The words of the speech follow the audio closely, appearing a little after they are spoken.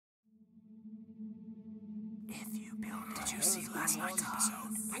Did you see last night's episode?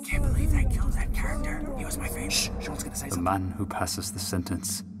 I can't believe they killed that character. He was my favorite. Shh, Sean's gonna say something. The man who passes the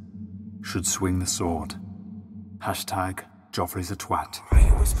sentence should swing the sword. Hashtag Joffrey's a twat. Why are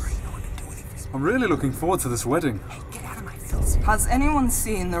you whispering? No one can do anything. I'm really looking forward to this wedding. Hey, get out of my filthy. Has anyone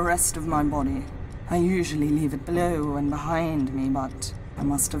seen the rest of my body? I usually leave it below and behind me, but I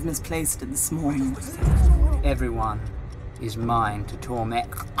must have misplaced it this morning. Everyone is mine to torment.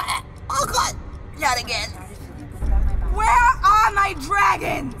 Oh God! Not again! Where are my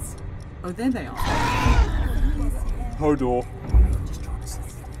dragons? Oh, there they are. Hodor.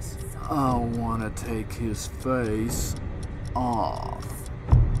 I wanna take his face off.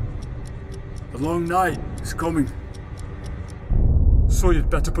 The long night is coming. So you'd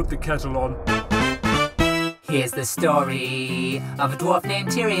better put the kettle on. Here's the story of a dwarf named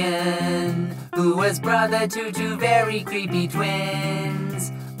Tyrion, who was brother to two very creepy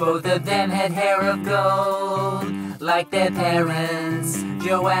twins. Both of them had hair of gold, like their parents,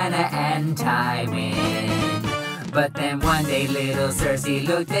 Joanna and Tywin. But then one day little Cersei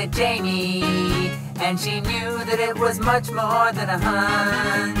looked at Jaime, and she knew that it was much more than a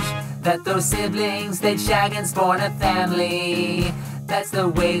hunch, that those siblings, they'd shag and spawn a family. That's the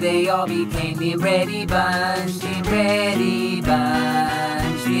way they all became the Brady Bunch, the Brady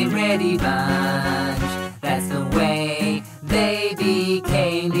Bunch, the Brady Bunch. That's the way they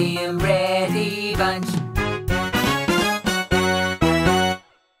became the Brady Bunch.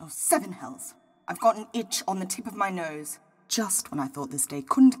 Oh, seven hells. I've got an itch on the tip of my nose. Just when I thought this day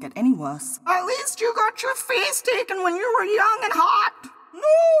couldn't get any worse. At least you got your face taken when you were young and hot.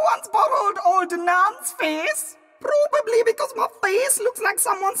 No one's borrowed old Nan's face. Probably because my face looks like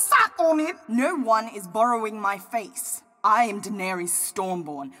someone sat on it. No one is borrowing my face. I am Daenerys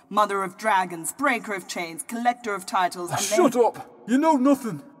Stormborn, mother of dragons, breaker of chains, collector of titles, and Shut up! You know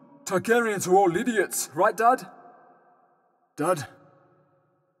nothing. Targaryens are all idiots, right, Dad? Dad?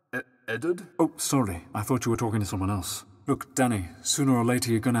 Eddard? Oh, sorry. I thought you were talking to someone else. Look, Danny, sooner or later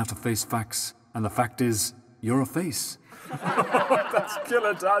you're gonna have to face facts. And the fact is, you're a face. That's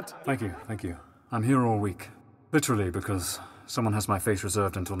killer, Dad. Thank you, thank you. I'm here all week. Literally, because someone has my face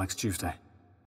reserved until next Tuesday.